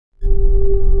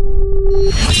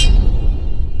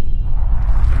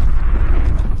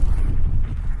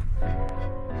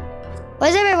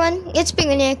What's up everyone, it's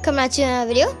Penguin here coming at you in another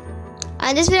video.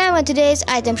 And this video I'm on today's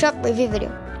item shop review video.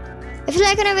 If you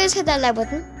like our videos, hit that like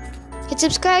button, hit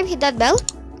subscribe, hit that bell,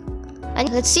 and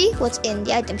let's see what's in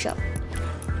the item shop.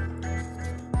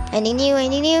 Any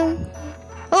new?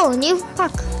 Oh, new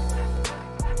pack.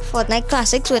 Fortnite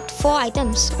Classics with 4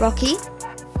 items: Rocky,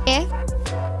 Air,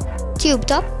 Tube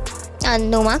Top, and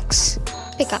Nomax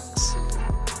Pickaxe.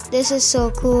 This is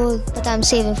so cool, but I'm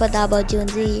saving for Dabba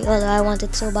Jonesy, although I want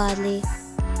it so badly.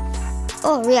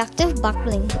 Oh, reactive back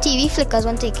bling. TV flickers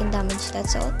when taking damage,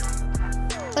 that's all.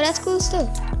 But that's cool still.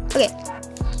 Okay.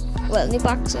 Well, new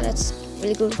pack, so that's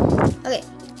really cool. Okay.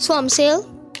 Swarm Sail.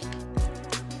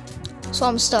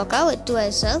 Swarm Stalker with 2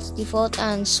 SLs, default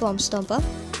and Swarm Stomper.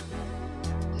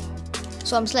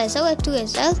 Swarm Slicer with 2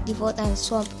 SLs, default and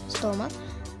Swarm Stormer.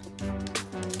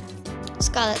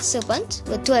 Scarlet Serpent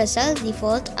with 2 SLs,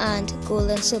 default and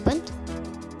Golden Serpent.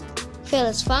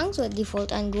 Fearless Fangs with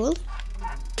default and gold.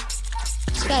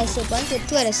 Sky Serpent with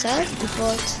 2 SLs,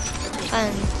 default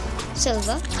and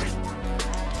silver.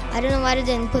 I don't know why they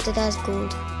didn't put it as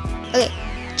gold. Okay,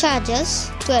 Chargers,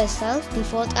 2 SLs,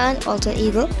 default and alter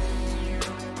ego.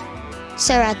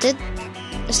 Serrated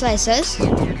Slicers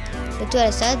with 2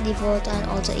 SLs, default and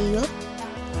alter ego.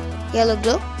 Yellow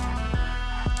Glow.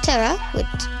 Terra with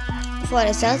 4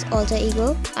 SLs, alter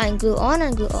ego, and glue on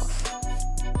and glue off.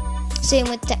 Same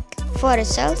with Tech, 4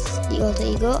 SLs, the alter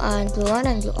ego, and glue on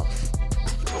and glue off.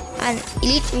 And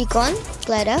Elite Recon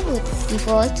Glider with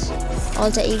default,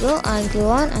 alter ego, and glue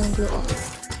on and glue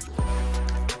off.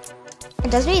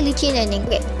 It doesn't really change anything.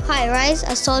 Okay, High Rise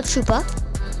Assault Trooper,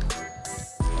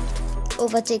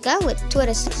 Overtaker with 2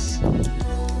 SLs,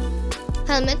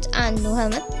 helmet and no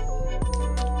helmet.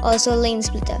 Also Lane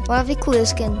Splitter, one of the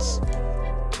coolest skins.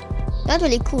 Not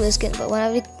really cool skin, but one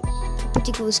of the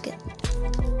pretty cool skin.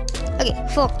 Okay,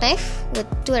 Fork Knife with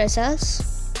 2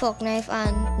 SLs, Fork Knife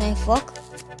and Knife Fork.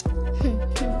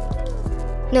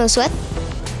 No Sweat,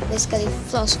 basically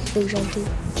Floss version 2.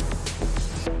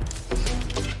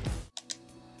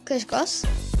 Crisscross.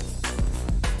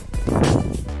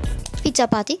 Pizza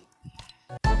Party.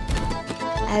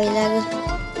 I really like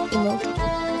this emote.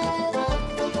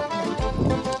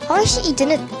 How is she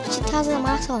eating it? She has a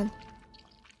mask on.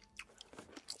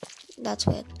 That's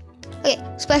weird. Okay,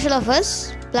 special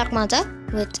offers: Black Manta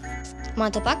with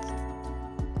Manta Pack,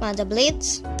 Manta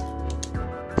Blades,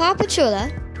 Power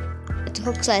Patroller with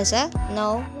Hook Slicer,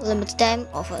 now limited time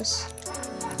offers.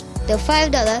 The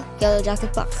 $5 Yellow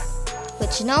Jacket Pack,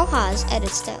 which now has edit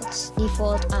styles,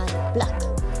 default and black,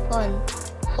 on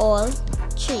all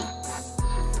 3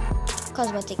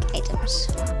 cosmetic items.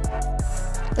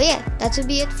 But yeah, that would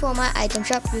be it for my item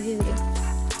shop review video.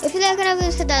 If you like our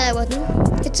videos, hit that like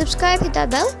button, hit subscribe, hit that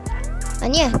bell,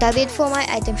 and yeah, that'll be it for my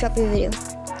item shop review video.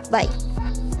 Bye.